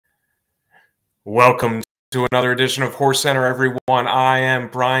Welcome to another edition of HorseCenter, everyone. I am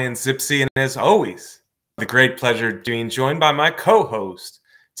Brian Zipse, and as always, the great pleasure being joined by my co-host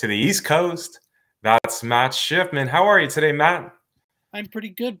to the East Coast. That's Matt Shifman. How are you today, Matt? I'm pretty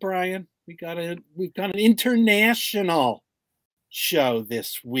good, Brian. We've got an international show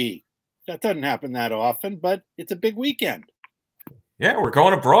this week. That doesn't happen that often, but it's a big weekend. Yeah, we're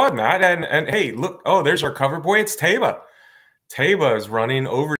going abroad, Matt. And hey, look, there's our cover boy. It's Taba. Taba is running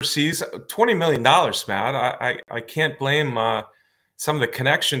overseas, $20 million, Matt. I can't blame some of the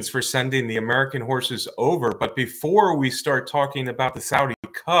connections for sending the American horses over. But before we start talking about the Saudi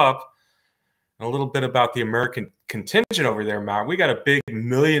Cup and a little bit about the American contingent over there, Matt, we got a big $1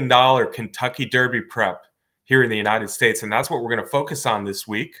 million Kentucky Derby prep here in the United States, and that's what we're going to focus on this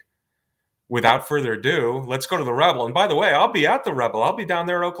week. Without further ado, let's go to the Rebel. And by the way, I'll be at the Rebel. I'll be down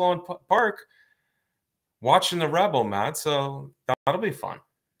there at Oaklawn Park watching the Rebel, Matt, so that'll be fun.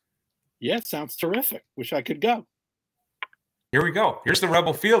 Yeah, sounds terrific. Wish I could go. Here we go. Here's the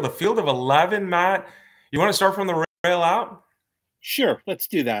Rebel field, a field of 11, Matt. You want to start from the rail out? Sure, let's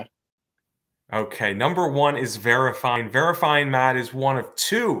do that. Okay, number one is Verifying. Verifying, Matt, is one of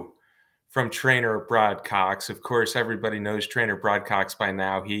two from trainer Brad Cox. Of course, everybody knows trainer Brad Cox by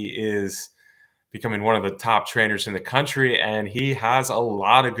now. He is becoming one of the top trainers in the country, and he has a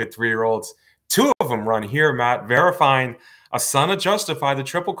lot of good three-year-olds. Two of them run here, Matt. Verifying, a son of Justify, the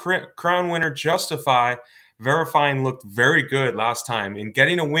Triple Crown winner, Justify. Verifying looked very good last time in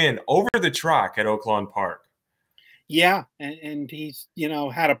getting a win over the track at Oaklawn Park. Yeah, and he's,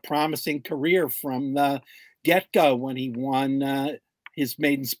 had a promising career from the get-go when he won his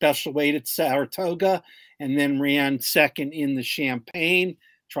maiden special weight at Saratoga and then ran second in the Champagne,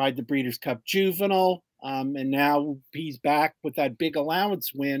 tried the Breeders' Cup Juvenile. And now he's back with that big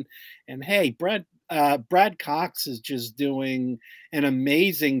allowance win. And hey, Brad Cox is just doing an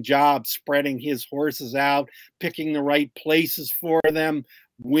amazing job spreading his horses out, picking the right places for them,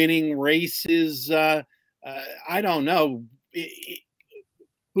 winning races. I don't know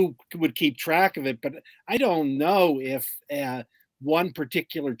who would keep track of it, but I don't know if one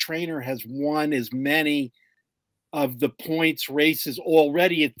particular trainer has won as many of the points races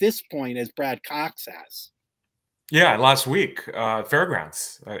already at this point as Brad Cox has. Yeah, last week,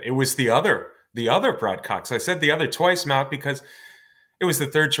 Fairgrounds. It was the other Brad Cox. I said the other twice, Matt, because it was the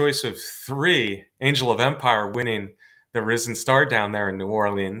third choice of three, Angel of Empire winning the Risen Star down there in New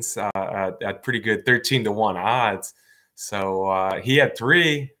Orleans at pretty good 13-1 odds. So he had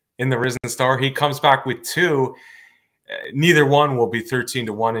three in the Risen Star. He comes back with two. Neither one will be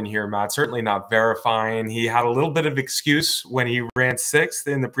 13-1 in here, Matt. Certainly not Verifying. He had a little bit of excuse when he ran sixth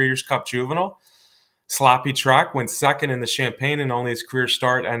in the Breeders' Cup Juvenile. Sloppy track, went second in the Champagne in only his career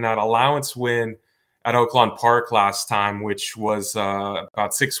start, and that allowance win at Oaklawn Park last time, which was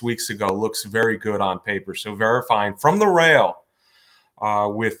about 6 weeks ago, looks very good on paper. So Verifying from the rail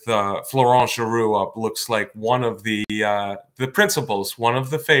with Florent Giroux up looks like one of the principals, one of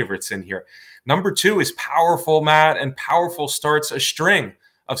the favorites in here. Number two is Powerful, Matt, and Powerful starts a string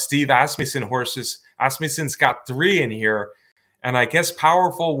of Steve Asmussen horses. Asmussen's got three in here, and I guess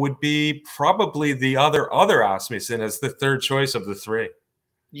Powerful would be probably the other Asmussen as the third choice of the three.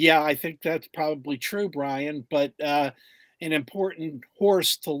 Yeah, I think that's probably true, Brian, but an important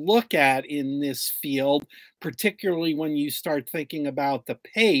horse to look at in this field, particularly when you start thinking about the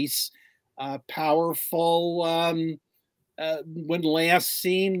pace. Powerful, when last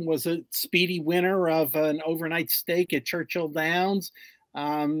seen, was a speedy winner of an overnight stake at Churchill Downs. He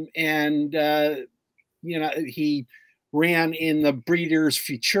ran in the Breeders'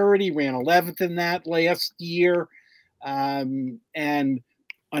 Futurity, ran 11th in that last year. And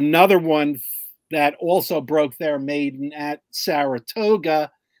another one that also broke their maiden at Saratoga.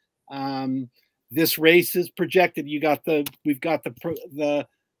 This race is projected. We've got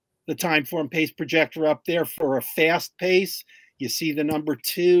the time form pace projector up there for a fast pace. You see the number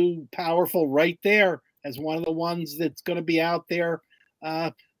two, Powerful, right there as one of the ones that's going to be out there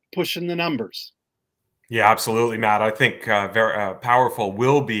pushing the numbers. Yeah, absolutely, Matt. I think Powerful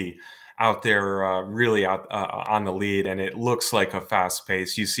will be out there really out on the lead, and it looks like a fast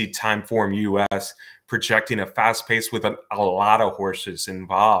pace. You see Timeform US projecting a fast pace with a lot of horses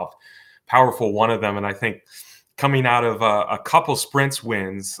involved. Powerful, one of them, and I think coming out of a couple sprints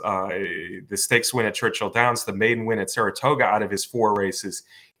wins, the stakes win at Churchill Downs, the maiden win at Saratoga, out of his four races,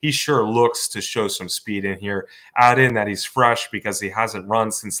 he sure looks to show some speed in here. Add in that he's fresh because he hasn't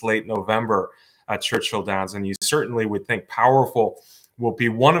run since late November at Churchill Downs, and you certainly would think Powerful will be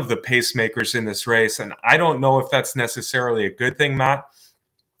one of the pacemakers in this race. And I don't know if that's necessarily a good thing, Matt,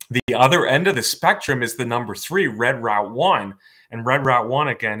 The other end of the spectrum is the number 3, Red Route 1. And Red Route 1,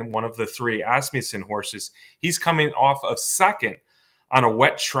 again, one of the 3 Asmussen horses, he's coming off of second on a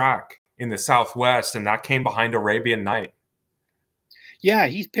wet track in the Southwest, and that came behind Arabian Night. Yeah,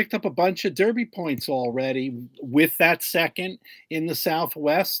 he's picked up a bunch of Derby points already with that second in the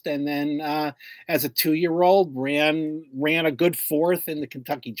Southwest, and then as a 2-year-old ran a good 4th in the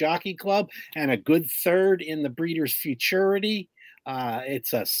Kentucky Jockey Club and a good 3rd in the Breeders' Futurity.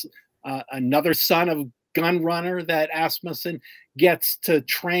 It's another son of gun runner that Asmussen gets to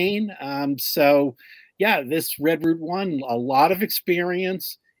train. So, yeah, this Red Route 1, a lot of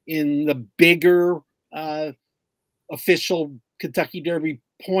experience in the bigger official Kentucky Derby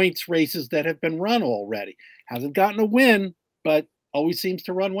points races that have been run already. Hasn't gotten a win, but always seems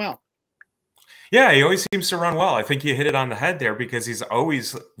to run well. Yeah, he always seems to run well. I think you hit it on the head there because he's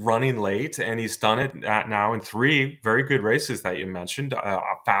always running late, and he's done it now in 3 very good races that you mentioned. A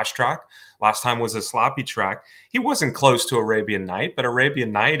fast track. Last time was a sloppy track. He wasn't close to Arabian Night, but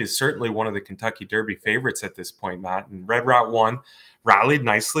Arabian Night is certainly one of the Kentucky Derby favorites at this point, Matt. And Red Route 1 rallied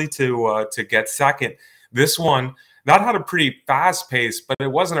nicely to get second. This one, that had a pretty fast pace, but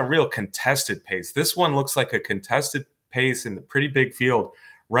it wasn't a real contested pace. This one looks like a contested pace in the pretty big field.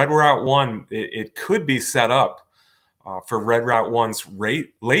 Red Route 1, it could be set up for Red Route 1's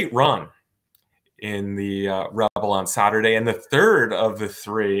late run in the Rebel on Saturday. And the third of the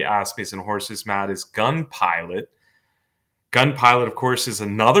 3 Asmussen horses, Matt, is Gun Pilot. Gun Pilot, of course, is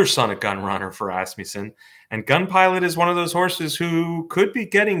another son of gun runner for Asmussen. And Gun Pilot is one of those horses who could be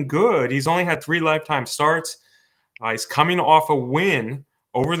getting good. He's only had 3 lifetime starts. He's coming off a win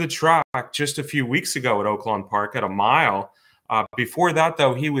over the track just a few weeks ago at Oaklawn Park at a mile. Before that,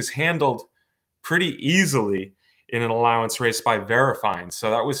 though, he was handled pretty easily in an allowance race by Verifine.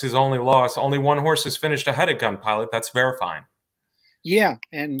 So that was his only loss. Only one horse has finished ahead of Gun Pilot. That's Verifine. Yeah,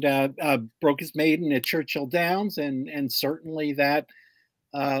 and broke his maiden at Churchill Downs, and certainly that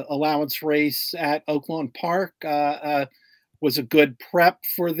allowance race at Oaklawn Park was a good prep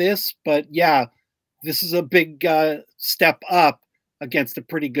for this. But yeah, this is a big step up against a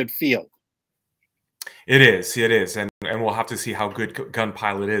pretty good field. It is, and we'll have to see how good Gun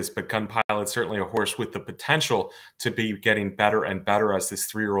Pilot is. But Gun Pilot's certainly a horse with the potential to be getting better and better as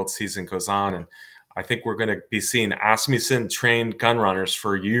this 3-year-old season goes on. And I think we're going to be seeing Asmussen-trained gun runners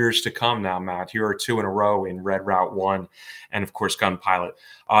for years to come now, Matt. Here are 2 in a row in Red Route 1 and, of course, Gun Pilot.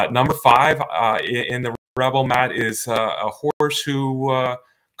 Number 5 in the Rebel, Matt, is a horse who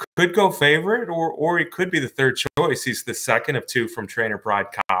could go favorite, or he could be the 3rd choice. He's the 2nd of 2 from trainer Bride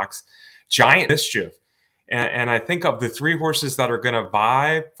Cox. Giant Mischief. And I think of the 3 horses that are going to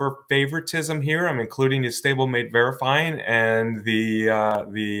vie for favoritism here, I'm including his stablemate Verifine and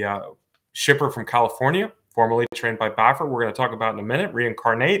the shipper from California, formerly trained by Baffert. We're going to talk about in a minute,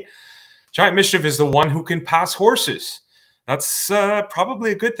 Reincarnate. Giant Mischief is the one who can pass horses. That's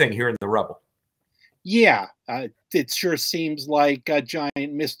probably a good thing here in the Rebel. Yeah, it sure seems like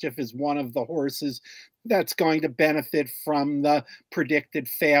Giant Mischief is one of the horses that's going to benefit from the predicted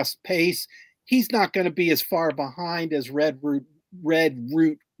fast pace. He's not going to be as far behind as Red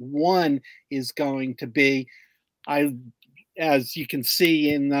Route 1 is going to be. As you can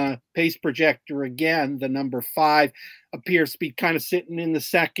see in the pace projector again, the number 5 appears to be kind of sitting in the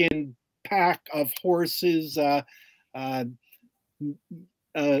second pack of horses. You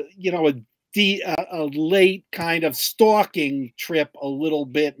know, a late kind of stalking trip a little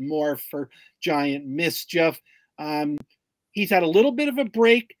bit more for Giant Mischief. He's had a little bit of a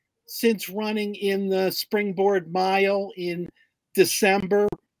break since running in the Springboard Mile in December,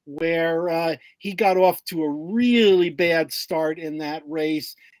 where he got off to a really bad start in that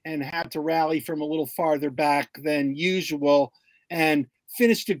race and had to rally from a little farther back than usual, and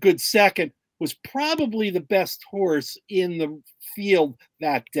finished a good 2nd, was probably the best horse in the field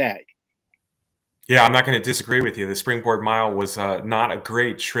that day. Yeah, I'm not going to disagree with you. The Springboard Mile was not a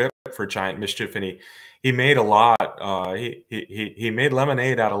great trip for Giant Mischief, and he made a lot. He made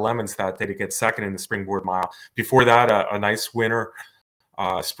lemonade out of lemons that day to get 2nd in the Springboard Mile. Before that, a nice winner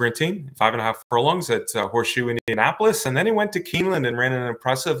sprinting 5.5 furlongs at Horseshoe Indianapolis, and then he went to Keeneland and ran an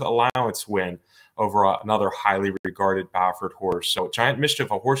impressive allowance win over another highly regarded Baffert horse. So Giant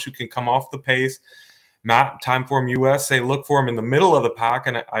Mischief, a horse who can come off the pace. Matt, Timeform USA, look for him in the middle of the pack,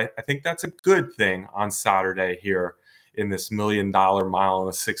 and I think that's a good thing on Saturday here in this $1 million mile and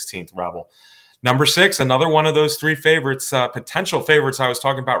the 16th Rebel. Number 6, another one of those 3 favorites, potential favorites I was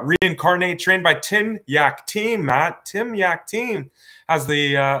talking about, Reincarnate, trained by Tim Yakteen, Matt. Tim Yakteen has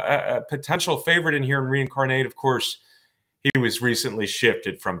the potential favorite in here in Reincarnate. Of course, he was recently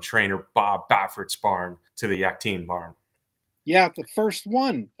shifted from trainer Bob Baffert's barn to the Yakteen barn. Yeah, the first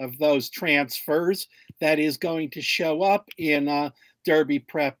one of those transfers that is going to show up in a Derby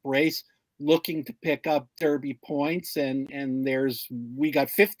prep race, looking to pick up Derby points, and we got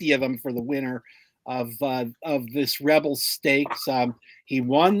 50 of them for the winner of this Rebel Stakes. He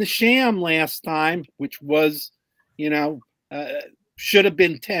won the Sham last time, which was, you know, should have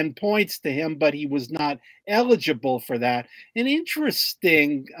been 10 points to him, but he was not eligible for that. An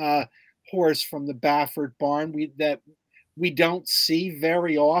interesting horse from the Baffert barn we don't see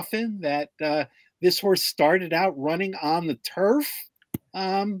very often. That this horse started out running on the turf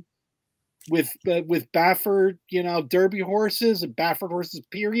with Baffert, Derby horses and Baffert horses.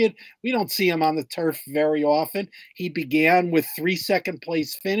 Period. We don't see him on the turf very often. He began with 3 second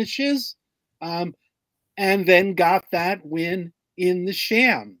place finishes, and then got that win in the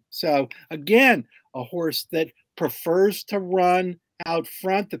Sham. So again, a horse that prefers to run out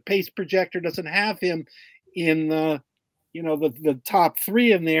front. The pace projector doesn't have him in the top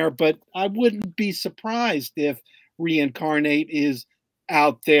 3 in there, but I wouldn't be surprised if Reincarnate is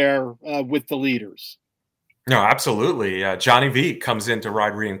out there with the leaders. No, absolutely. Johnny V comes in to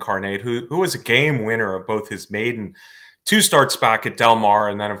ride Reincarnate, who was a game winner of both his maiden 2 starts back at Del Mar,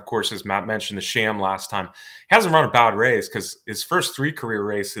 and then, of course, as Matt mentioned, the Sham last time. He hasn't run a bad race because his first 3 career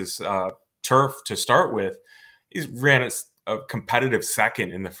races, turf to start with, he ran a competitive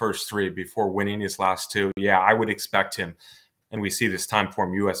second in the first 3 before winning his last 2. Yeah, I would expect him, and we see this time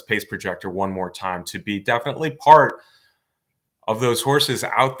form US pace projector one more time, to be definitely part of those horses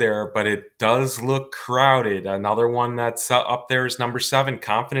out there, but it does look crowded. Another one that's up there is number 7,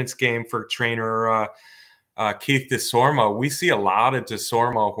 Confidence Game for trainer Keith DeSormo. We see a lot of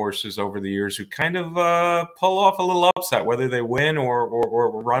DeSormo horses over the years who kind of pull off a little upset, whether they win or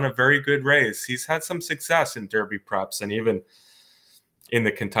run a very good race. He's had some success in Derby preps and even in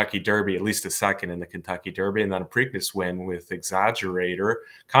the Kentucky Derby, at least a second in the Kentucky Derby, and then a Preakness win with Exaggerator.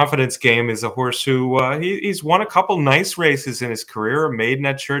 Confidence Game is a horse who he's won a couple nice races in his career, a maiden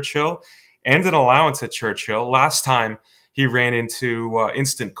at Churchill and an allowance at Churchill. Last time he ran into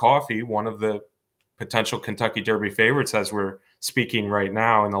Instant Coffee, one of the potential Kentucky Derby favorites as we're speaking right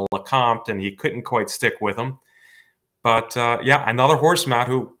now in the Lecomte, and he couldn't quite stick with him. But yeah, another horse, Matt,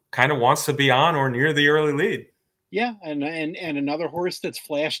 who kind of wants to be on or near the early lead. Yeah, and another horse that's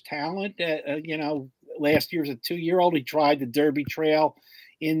flashed talent. Last year's a 2-year-old. He tried the Derby Trail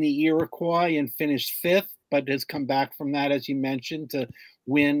in the Iroquois and finished 5th, but has come back from that, as you mentioned, to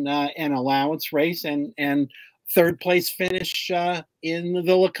win an allowance race and 3rd place finish in the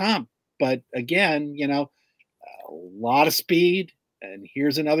Lecomte. But again, a lot of speed, and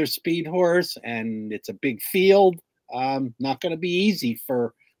here's another speed horse, and it's a big field. Not going to be easy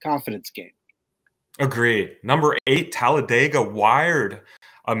for Confidence Game. Agreed. Number 8, Talladega, wired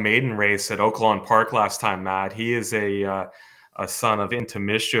a maiden race at Oaklawn Park last time, Matt. He is a son of Into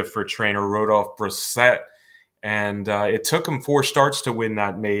Mischief for trainer Rodolphe Brossette, and it took him 4 starts to win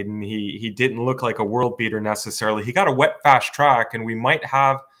that maiden. He didn't look like a world beater necessarily. He got a wet, fast track, and we might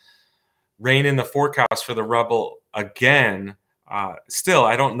have rain in the forecast for the Rebel again. Still,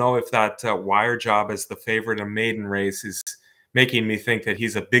 I don't know if that wire job as the favorite in a maiden race is making me think that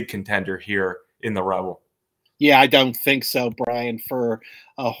he's a big contender here in the Rebel. Yeah, I don't think so, Brian, for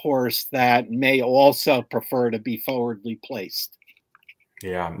a horse that may also prefer to be forwardly placed.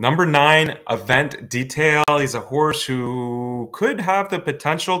 Yeah. Number 9, Event Detail. He's a horse who could have the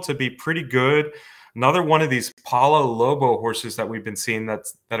potential to be pretty good. Another one of these Paulo Lobo horses that we've been seeing that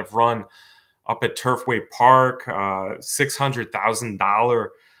have run up at Turfway Park, $600,000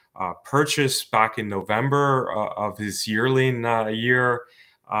 purchase back in November of his yearling year.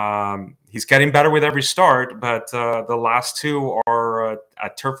 He's getting better with every start, but the last 2 are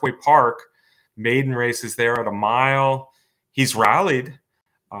at Turfway Park, maiden races there at a mile. He's rallied,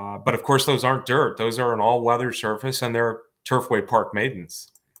 but of course those aren't dirt. Those are an all-weather surface, and they're Turfway Park maidens.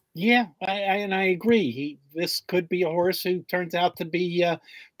 Yeah, I agree. This could be a horse who turns out to be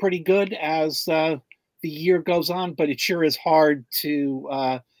pretty good as the year goes on, but it sure is hard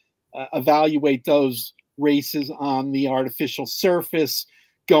to evaluate those races on the artificial surface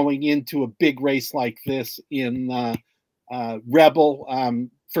going into a big race like this in Rebel.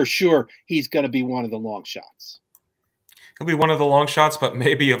 For sure, he's going to be one of the long shots. He'll be one of the long shots, but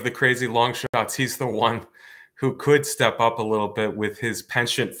maybe of the crazy long shots, he's the one who could step up a little bit with his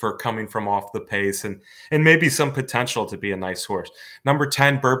penchant for coming from off the pace and maybe some potential to be a nice horse. Number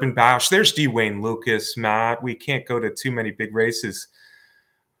 10, Bourbon Bash. There's Dwayne Lucas, Matt. We can't go to too many big races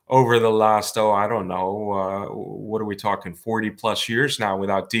over the last, I don't know, what are we talking, 40 plus years now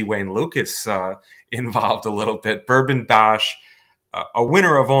without Dwayne Lucas involved a little bit. Bourbon Bash a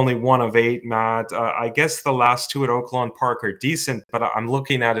winner of only 1 of 8, Matt. I guess the last 2 at Oaklawn Park are decent, but I'm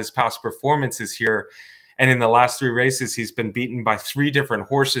looking at his past performances here. And in the last 3 races, he's been beaten by 3 different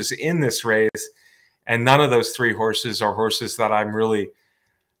horses in this race. And none of those 3 horses are horses that I'm really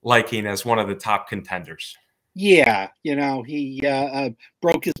liking as one of the top contenders. Yeah, he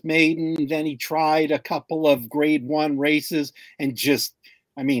broke his maiden, then he tried a couple of grade 1 races and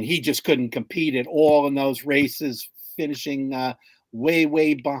he just couldn't compete at all in those races, finishing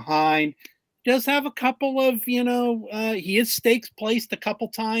way behind. Does have a couple of, he is stakes placed a couple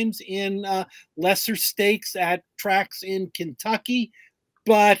times in lesser stakes at tracks in Kentucky,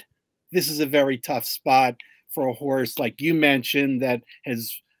 but this is a very tough spot for a horse, like you mentioned, that has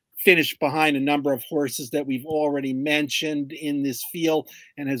finished behind a number of horses that we've already mentioned in this field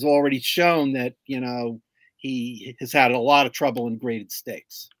and has already shown that, he has had a lot of trouble in graded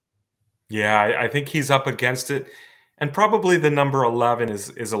stakes. Yeah, I think he's up against it. And probably the number 11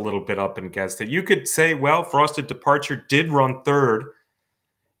 is a little bit up against it. You could say, well, Frosted Departure did run 3rd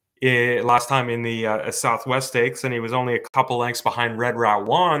last time in the Southwest Stakes, and he was only a couple lengths behind Red Route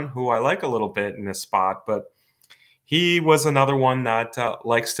 1, who I like a little bit in this spot. But he was another one that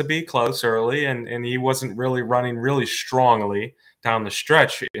likes to be close early, and he wasn't really running really strongly down the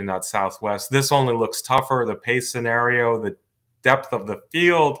stretch in that Southwest. This only looks tougher. The pace scenario, the depth of the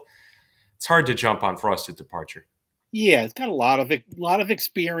field, it's hard to jump on Frosted Departure. Yeah, it's got a lot of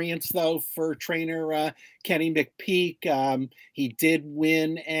experience though for trainer Kenny McPeak. He did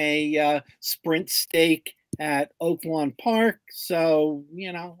win a sprint stake at Oaklawn Park, so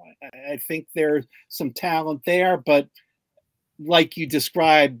I think there's some talent there. But like you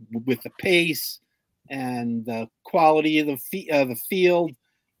described, with the pace and the quality of the field,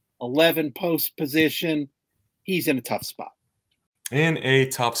 11 post position, he's in a tough spot. In a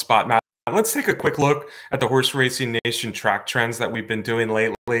tough spot, Matt. Let's take a quick look at the Horse Racing Nation track trends that we've been doing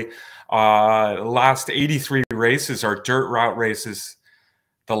lately. Last 83 races are dirt route races.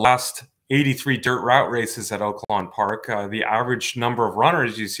 The last 83 dirt route races at Oaklawn Park. The average number of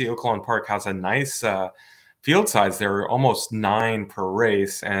runners, you see Oaklawn Park has a nice field size. There are almost 9 per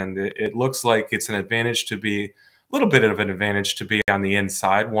race, and it looks like it's an advantage to be, a little bit of an advantage to be on the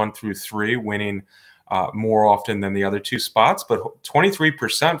inside, 1 through 3, winning more often than the other 2 spots, but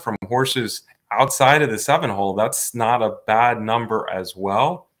 23% from horses outside of the 7-hole. That's not a bad number as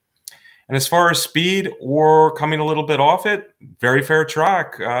well. And as far as speed or coming a little bit off it, very fair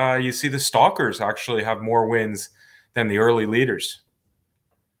track. You see the stalkers actually have more wins than the early leaders.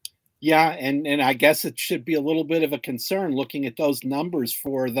 Yeah, and I guess it should be a little bit of a concern looking at those numbers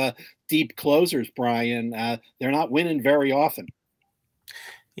for the deep closers, Brian. They're not winning very often.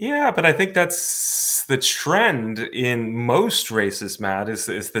 Yeah, but I think that's the trend in most races, Matt, is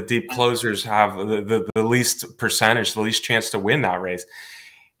the deep closers have the least percentage, the least chance to win that race.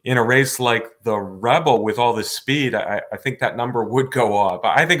 In a race like the Rebel with all the speed, I think that number would go up.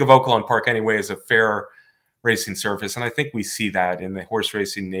 I think of Oaklawn Park anyway as a fair racing surface, and I think we see that in the Horse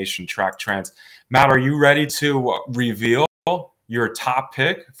Racing Nation track trends. Matt, are you ready to reveal your top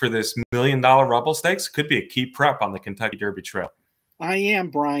pick for this $1 million Rebel Stakes? Could be a key prep on the Kentucky Derby Trail. I am,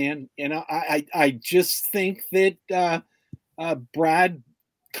 Brian. I just think that Brad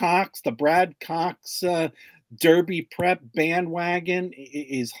Cox, the Brad Cox Derby prep bandwagon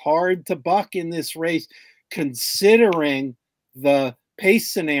is hard to buck in this race, considering the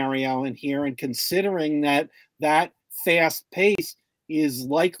pace scenario in here and considering that fast pace is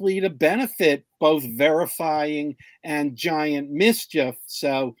likely to benefit both Verifying and Giant Mischief.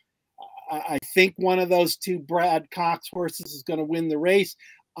 So I think one of those 2 Brad Cox horses is going to win the race.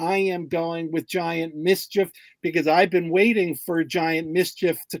 I am going with Giant Mischief because I've been waiting for Giant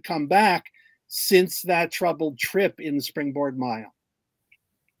Mischief to come back since that troubled trip in the Springboard Mile.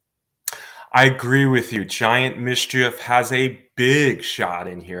 I agree with you. Giant Mischief has a big shot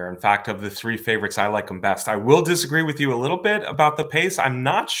in here. In fact, of the 3 favorites, I like them best. I will disagree with you a little bit about the pace. I'm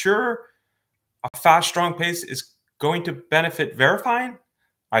not sure a fast, strong pace is going to benefit Verifying.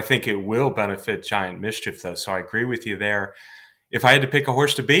 I think it will benefit Giant Mischief, though, so I agree with you there. If I had to pick a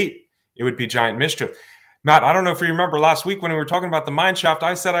horse to beat, it would be Giant Mischief. Matt, I don't know if you remember last week when we were talking about the Mine Shaft,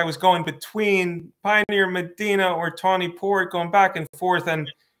 I said I was going between Pioneer Medina or Tawny Port, going back and forth,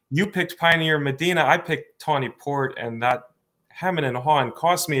 and you picked Pioneer Medina. I picked Tawny Port, and that hemming and hawing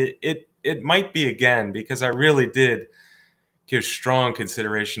cost me. It might be again, because I really did give strong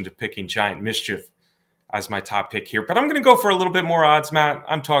consideration to picking Giant Mischief as my top pick here. But I'm going to go for a little bit more odds, Matt.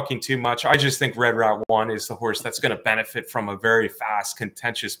 I'm talking too much. I just think Red Route 1 is the horse that's going to benefit from a very fast,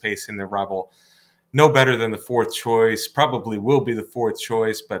 contentious pace in the Rebel. No better than the 4th choice. Probably will be the 4th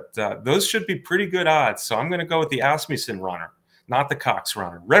choice, but those should be pretty good odds. So I'm going to go with the Asmussen runner, not the Cox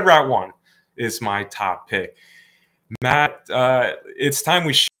runner. Red Route 1 is my top pick. Matt, it's time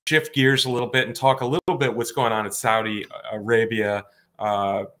we shift gears a little bit and talk a little bit what's going on in Saudi Arabia.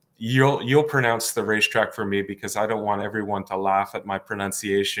 You'll pronounce the racetrack for me because I don't want everyone to laugh at my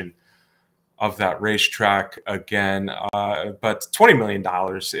pronunciation of that racetrack again. But $20 million,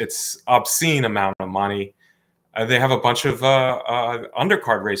 it's obscene amount of money. They have a bunch of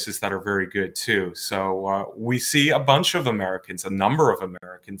undercard races that are very good too. So we see a bunch of Americans, a number of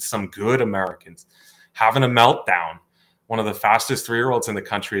Americans, some good Americans having a meltdown. One of the fastest 3-year-olds in the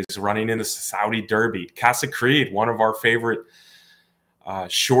country is running in the Saudi Derby. Casa Creed, one of our favorite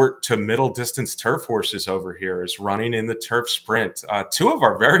short to middle distance turf horses over here, is running in the turf sprint. 2 of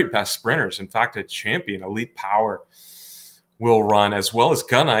our very best sprinters, in fact, a champion, Elite Power, will run, as well as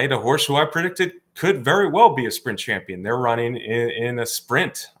Gunite, a horse who I predicted could very well be a sprint champion. They're running in a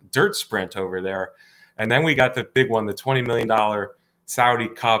sprint, dirt sprint over there. And then we got the big one, the $20 million Saudi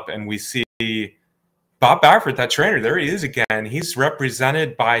Cup, and we see Bob Baffert, that trainer. There he is again. He's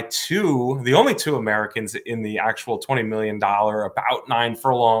represented by the only 2 Americans in the actual $20 million, about 9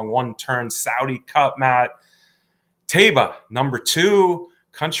 furlong, 1-turn Saudi Cup, Matt. Taiba, number 2,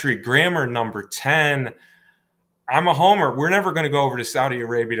 Country Grammar, number 10. I'm a homer. We're never going to go over to Saudi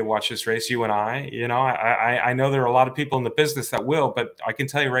Arabia to watch this race, you and I. You know, I know there are a lot of people in the business that will, but I can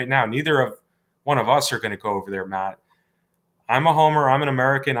tell you right now, neither of one of us are going to go over there, Matt. I'm a homer. I'm an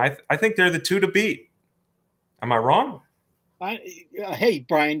American. I think they're the 2 to beat. Am I wrong? Hey,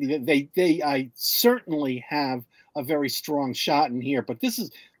 Brian, I certainly have a very strong shot in here, but this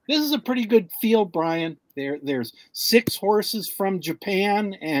is a pretty good field, Brian. There's 6 horses from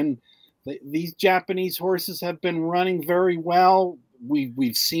Japan, and these Japanese horses have been running very well.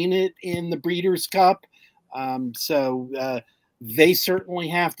 We've seen it in the Breeders' Cup, so they certainly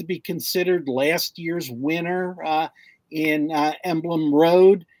have to be considered. Last year's winner in Emblem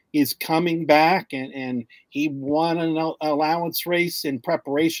Road is coming back, and he won an allowance race in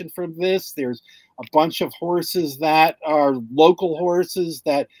preparation for this. There's a bunch of horses that are local horses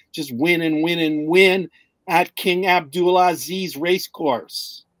that just win and win and win at King Abdulaziz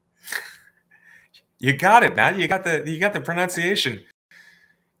Racecourse. You got it, Matt. You got the pronunciation.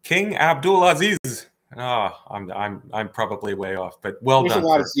 King Abdulaziz. Oh, I'm probably way off, but well There's done. There's a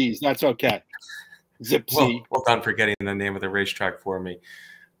lot of Z's. That's okay. Zipse. Well done for getting the name of the racetrack for me.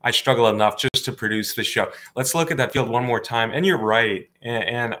 I struggle enough just to produce the show. Let's look at that field one more time. And you're right.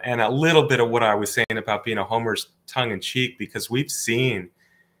 And a little bit of what I was saying about being a homer's tongue in cheek, because we've seen,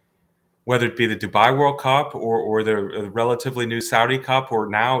 whether it be the Dubai World Cup or the relatively new Saudi Cup, or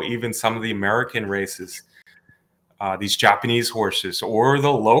now even some of the American races, these Japanese horses or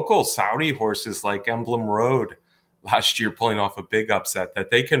the local Saudi horses like Emblem Road last year pulling off a big upset,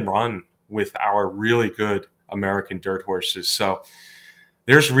 that they can run with our really good American dirt horses. So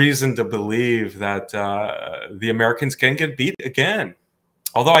there's reason to believe that the Americans can get beat again.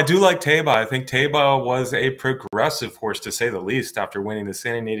 Although I do like Taiba. I think Taiba was a progressive horse, to say the least, after winning the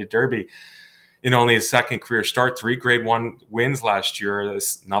San Anita Derby in only his 2nd career start. 3 Grade 1 wins last year.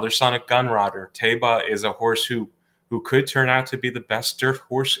 Another son of Gunrider. Taiba is a horse who could turn out to be the best dirt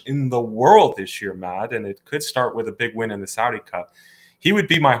horse in the world this year, Matt, and it could start with a big win in the Saudi Cup. He would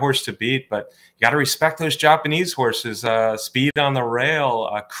be my horse to beat, but you got to respect those Japanese horses. Speed on the Rail,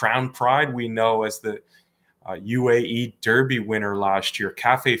 Crown Pride, we know as the UAE Derby winner last year.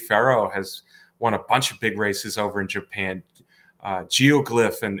 Cafe Ferro has won a bunch of big races over in Japan.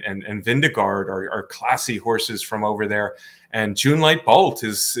 Geoglyph and Vindigard are classy horses from over there. And June Light Bolt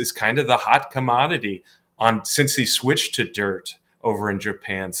is kind of the hot commodity since he switched to dirt over in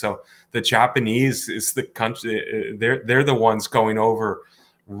Japan. So the Japanese is the country. They're the ones going over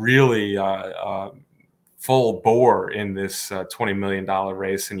really full bore in this $20 million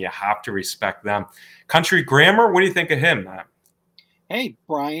race, and you have to respect them. Country Grammar, what do you think of him, Matt? Hey,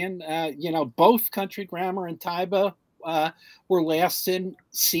 Brian, both Country Grammar and Taiba were last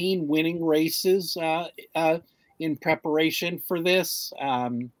seen winning races in preparation for this.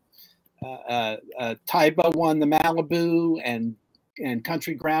 Taiba won the Malibu, and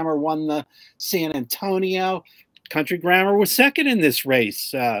Country Grammar won the San Antonio. Country Grammar was 2nd in this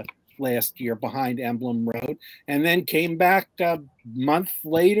race last year behind Emblem Road, and then came back a month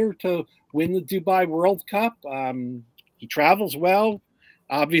later to win the Dubai World Cup. He travels well,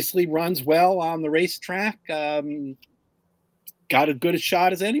 obviously runs well on the racetrack. Got as good a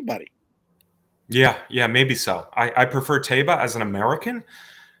shot as anybody. Yeah, maybe so. I prefer Taiba as an American.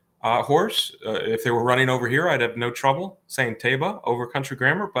 horse. If they were running over here, I'd have no trouble saying Taiba over Country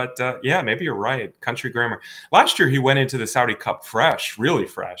Grammar. But yeah, maybe you're right. Country Grammar. Last year he went into the Saudi Cup fresh, really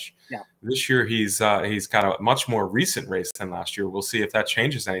fresh. Yeah. This year he's got a much more recent race than last year. We'll see if that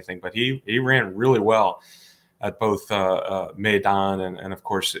changes anything. But he ran really well at both Maidan and of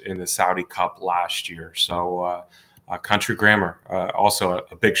course in the Saudi Cup last year. So Country Grammar also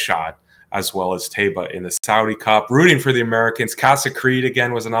a big shot, as well as Taiba in the Saudi Cup. Rooting for the Americans. Casa Creed,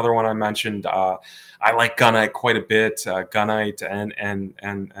 again, was another one I mentioned. I like Gunite quite a bit. Gunite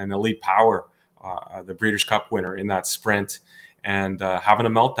and Elite Power, the Breeders' Cup winner in that sprint. And Having a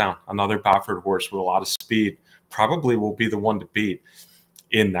Meltdown, another Baffert horse with a lot of speed, probably will be the one to beat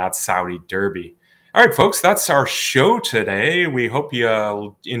in that Saudi Derby. All right, folks, that's our show today. We hope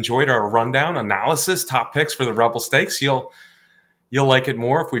you enjoyed our rundown, analysis, top picks for the Rebel Stakes. You'll like it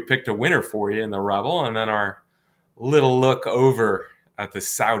more if we picked a winner for you in the Rebel, and then our little look over at the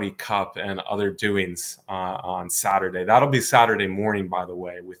Saudi Cup and other doings on Saturday. That'll be Saturday morning, by the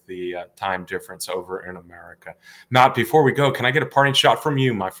way, with the time difference over in America. Matt, before we go, can I get a parting shot from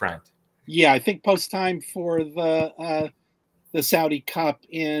you, my friend? Yeah, I think post time for the Saudi Cup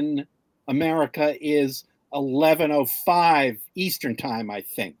in America is 11:05 Eastern time, I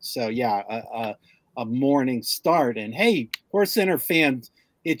think. So yeah, a morning start. And hey, HorseCenter fans,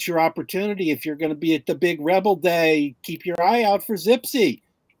 it's your opportunity. If you're going to be at the big Rebel Day, keep your eye out for Zipse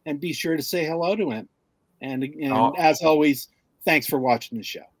and be sure to say hello to him. And as always, thanks for watching the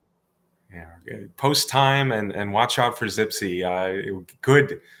show. Yeah, post time and watch out for Zipse.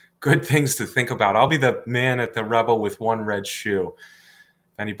 Good things to think about. I'll be the man at the Rebel with one red shoe.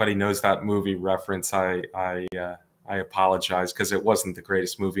 If anybody knows that movie reference, I apologize, because it wasn't the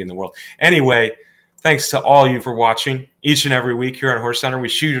greatest movie in the world. Anyway, thanks to all you for watching each and every week here on HorseCenter. We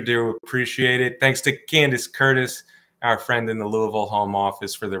sure do appreciate it. Thanks to Candace Curtis, our friend in the Louisville home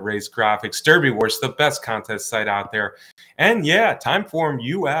office, for the race graphics. Derby Wars, the best contest site out there. And yeah, Timeform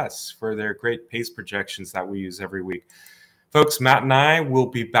US for their great pace projections that we use every week. Folks, Matt and I will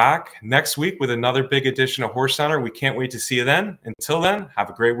be back next week with another big edition of HorseCenter. We can't wait to see you then. Until then, have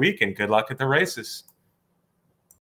a great week and good luck at the races.